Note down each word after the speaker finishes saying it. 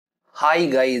Hi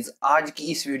guys, आज की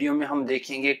इस वीडियो में हम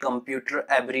देखेंगे कंप्यूटर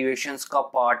एब्रीविएशंस का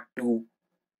part 2।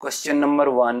 Question number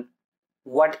 1,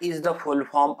 what is the full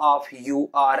form of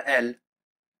URL?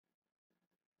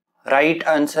 Right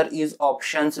answer is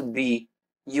options B,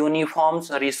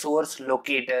 uniforms resource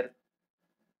locator.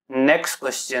 Next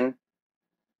question,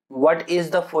 what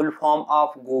is the full form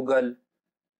of Google?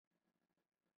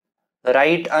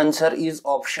 Right answer is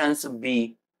options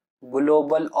B,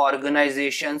 Global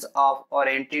Organizations of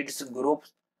Oriented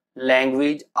Groups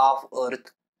Language of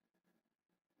Earth.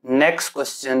 Next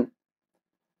question,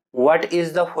 what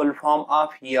is the full form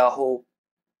of Yahoo?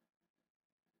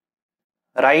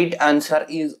 Right answer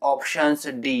is options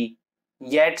D,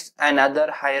 yet another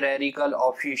hierarchical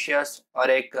officious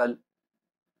oracle.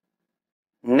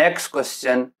 Next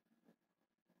question,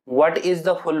 what is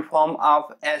the full form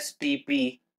of STP?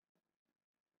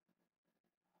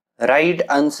 Right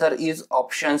answer is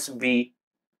options B,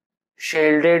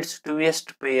 Shielded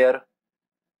Twist Pair.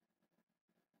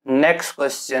 Next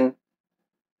question,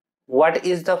 what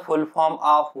is the full form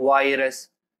of virus?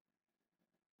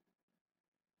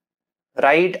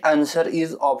 Right answer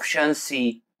is option C,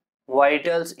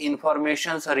 Vitals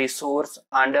Information Resource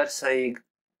under SIG.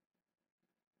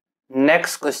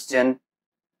 Next question,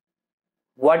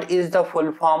 what is the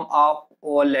full form of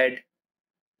OLED?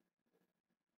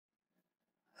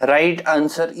 Right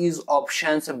answer is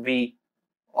options B,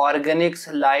 Organics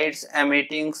Lights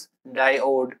Emitting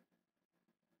Diode.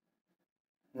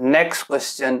 Next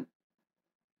question,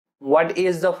 what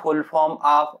is the full form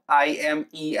of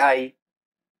IMEI?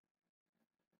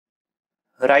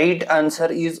 Right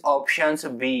answer is options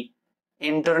B,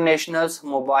 International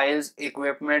Mobile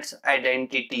Equipment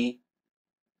Identity.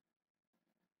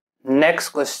 Next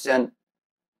question,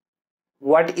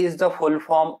 what is the full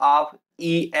form of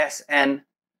ESN?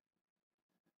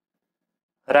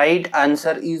 Right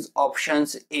answer is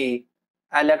options A,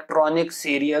 Electronic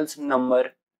Serials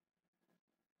Number.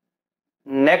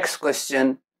 Next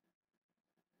question,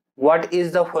 what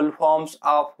is the full forms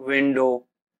of window?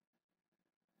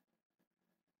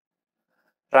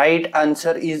 Right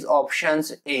answer is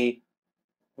options A,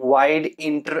 Wide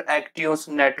Interactive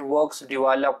Networks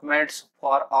Developments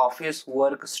for Office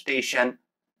Workstation.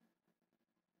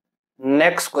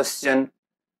 Next question,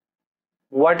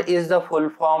 what is the full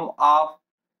form of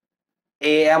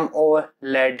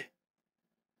AMOLED?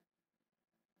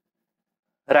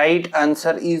 Right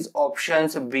answer is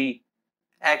options B,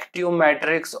 Active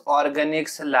Matrix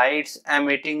Organics Lights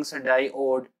Emitting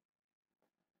Diode.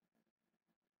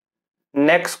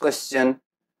 Next question,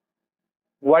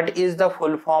 what is the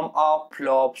full form of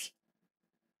flops?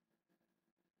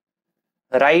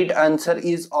 Right answer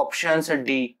is options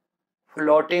D,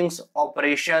 Floating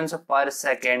Operations per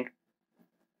Second.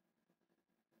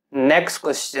 Next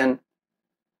question,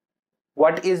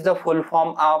 what is the full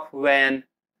form of WAN?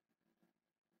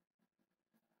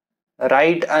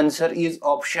 Right answer is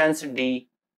options D,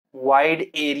 Wide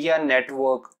Area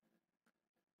Network.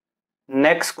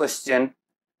 Next question,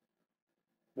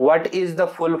 what is the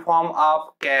full form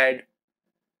of CAD?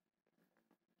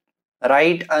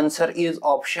 Right answer is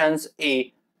options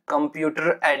A,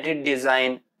 Computer Aided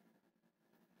Design.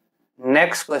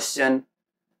 Next question,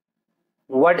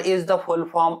 what is the full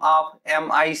form of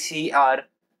MICR?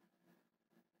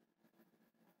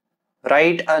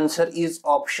 Right answer is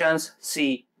options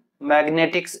C,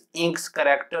 Magnetic Ink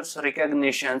Characters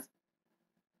Recognition.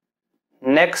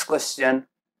 Next question,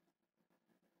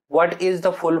 what is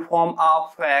the full form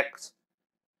of fax?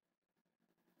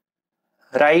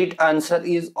 Right answer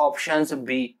is options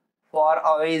B, Far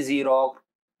Away Xerox.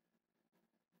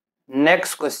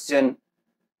 Next question,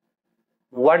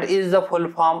 what is the full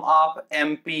form of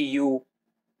MPU?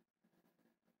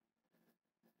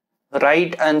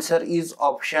 Right answer is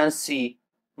option C,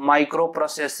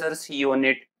 Microprocessors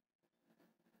Unit.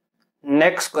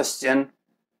 Next question,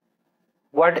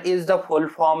 what is the full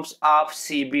forms of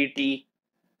CBT?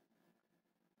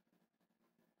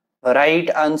 Right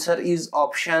answer is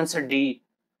options D,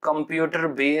 Computer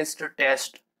Based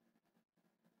Test.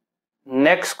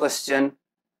 Next question,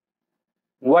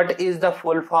 what is the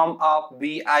full form of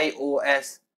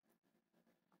BIOS?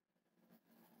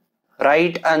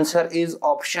 Right answer is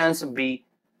options B,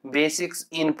 Basics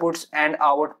Inputs and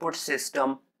Output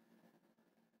System.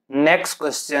 Next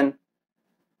question,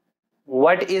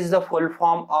 what is the full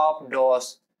form of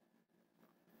DOS?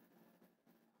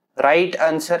 Right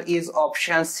answer is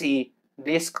option C,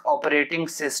 Disk Operating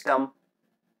System.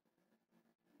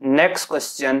 Next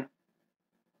question,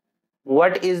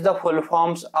 what is the full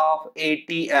forms of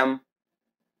ATM?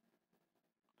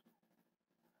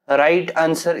 Right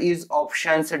answer is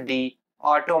options D,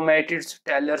 Automated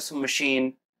Tellers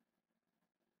Machine.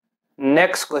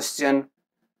 Next question.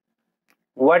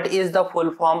 What is the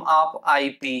full form of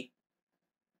IP?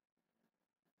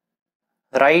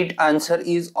 Right answer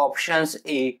is options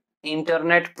A,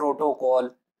 Internet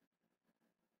Protocol.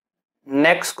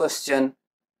 Next question.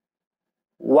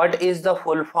 What is the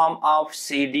full form of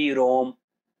CD-ROM?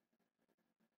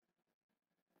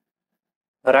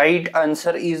 Right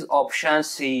answer is option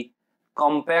C,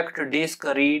 Compact Disk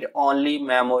Read Only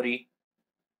Memory.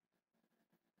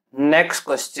 Next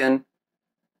question.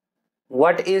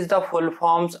 What is the full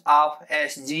forms of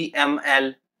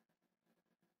SGML?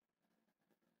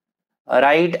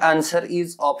 Right answer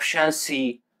is option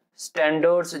C,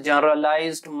 Standards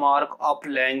Generalized Markup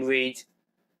Language.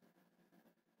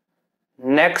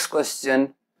 Next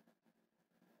question.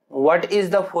 What is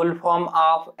the full form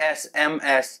of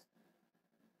SMS?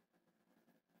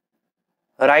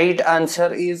 Right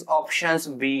answer is options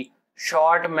B,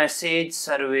 Short Message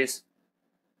Service.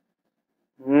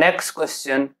 Next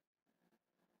question.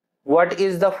 What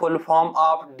is the full form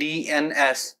of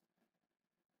DNS?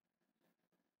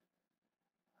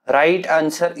 Right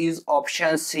answer is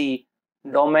option C,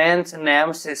 Domain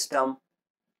Name System.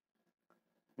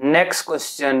 Next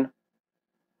question.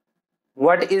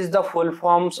 What is the full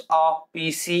forms of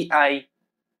PCI?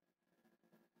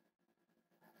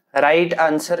 Right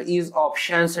answer is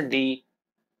options D,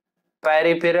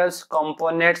 Peripherals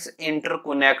Components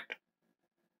Interconnect.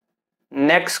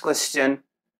 Next question.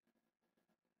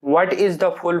 What is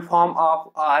the full form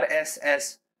of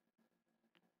RSS?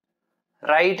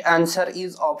 Right answer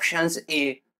is options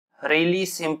A, Really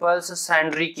Simple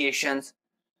Syndications.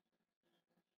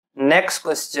 Next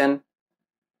question.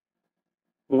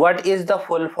 What is the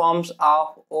full forms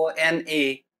of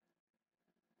ONA?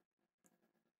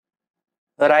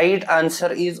 Right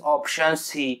answer is option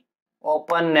C,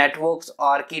 Open Networks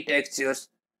Architectures.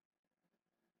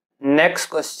 Next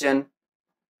question.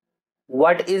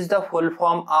 What is the full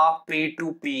form of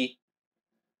P2P?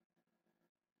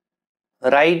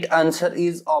 Right answer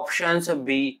is options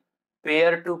B,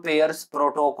 Peer-to-Peer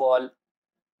Protocol.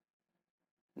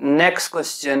 Next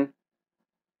question.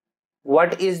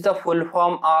 What is the full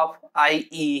form of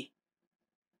IE?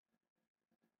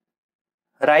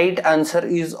 Right answer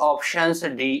is options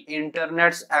D,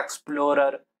 Internet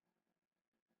Explorer.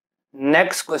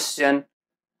 Next question.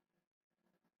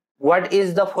 What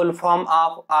is the full form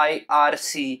of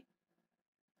IRC?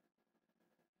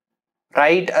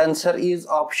 Right answer is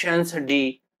options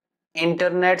D,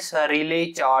 Internet's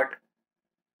Relay Chart.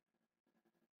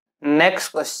 Next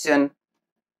question.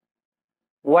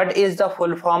 What is the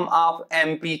full form of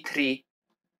MP3?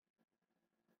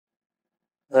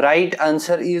 Right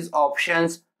answer is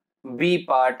options B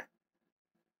part.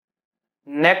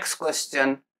 Next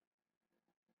question.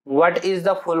 What is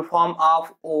the full form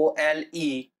of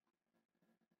OLE?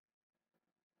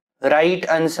 Right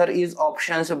answer is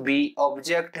options B,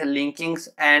 Object Linkings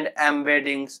and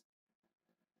Embeddings.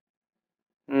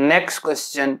 Next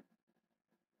question.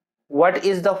 What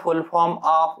is the full form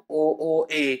of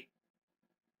OOA?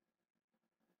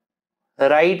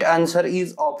 Right answer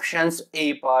is options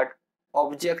A part,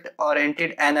 Object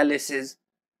Oriented Analysis.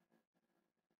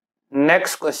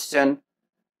 Next question.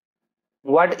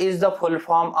 What is the full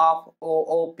form of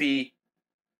OOP?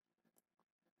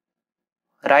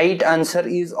 Right answer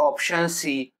is option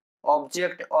C,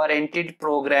 Object Oriented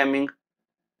Programming.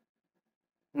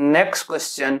 Next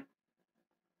question.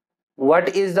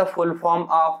 What is the full form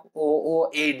of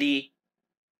OOAD?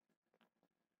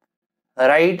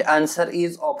 Right answer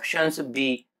is options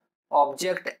B,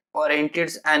 Object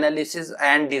Oriented Analysis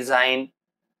and Design.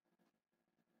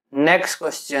 Next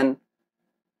question.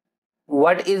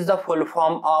 What is the full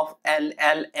form of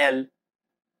LLL?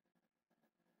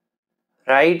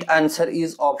 Right answer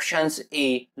is options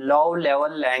A, Low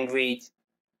Level Language.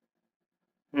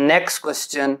 Next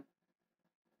question.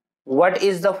 What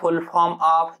is the full form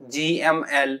of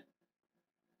GML?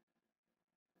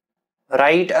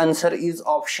 Right answer is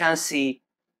option C,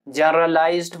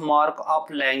 Generalized Markup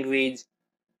Language.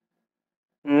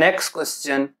 Next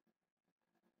question.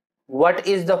 What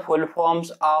is the full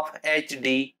forms of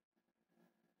HD?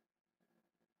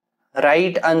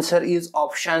 Right answer is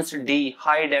options D,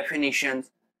 High Definition.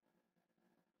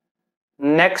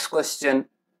 Next question.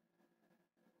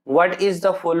 What is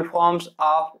the full forms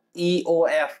of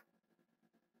EOF?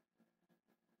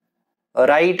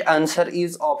 Right answer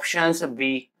is options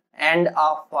B, End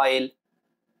of File.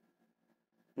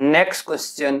 Next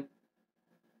question.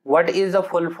 What is the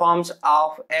full forms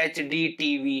of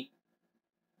HDTV?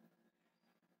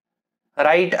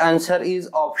 Right answer is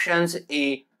options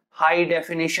A, High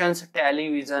Definition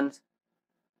Television.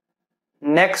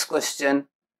 Next question.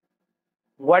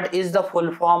 What is the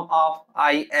full form of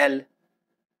IL?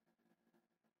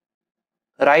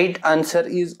 Right answer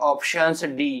is options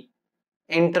D,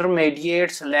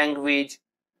 Intermediate Language.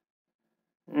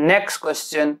 Next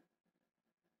question.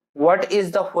 What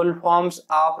is the full forms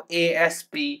of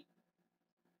ASP?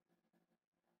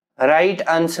 Right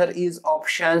answer is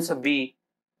options B,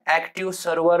 Active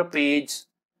Server Page.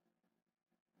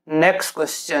 Next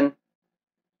question.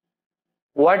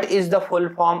 What is the full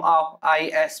form of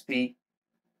ISP?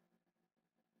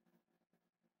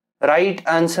 Right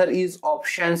answer is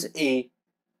options A,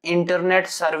 Internet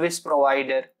Service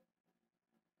Provider.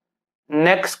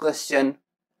 Next question.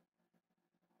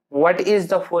 What is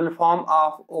the full form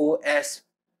of OS?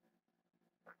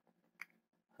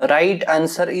 Right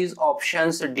answer is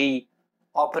options D,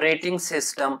 Operating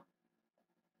System.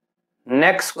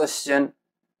 Next question.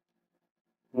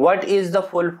 What is the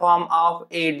full form of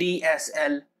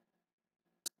ADSL?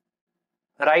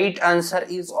 Right answer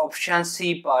is option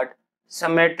C part,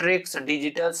 Symmetric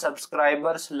Digital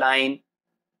Subscribers Line.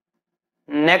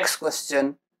 Next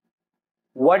question.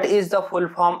 What is the full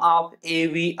form of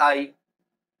AVI?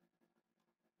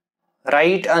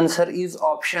 Right answer is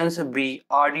options B,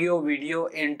 Audio Video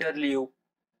Interleave.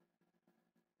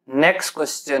 Next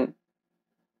question.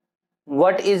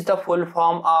 What is the full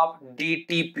form of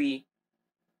DTP?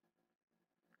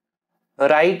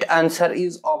 Right answer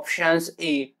is options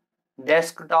A,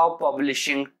 Desktop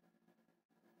Publishing.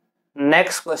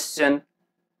 Next question.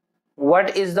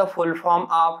 What is the full form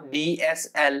of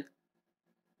DSL?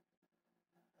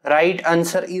 Right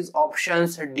answer is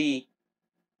options D,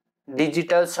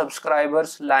 Digital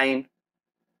Subscribers Line.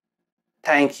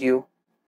 Thank you.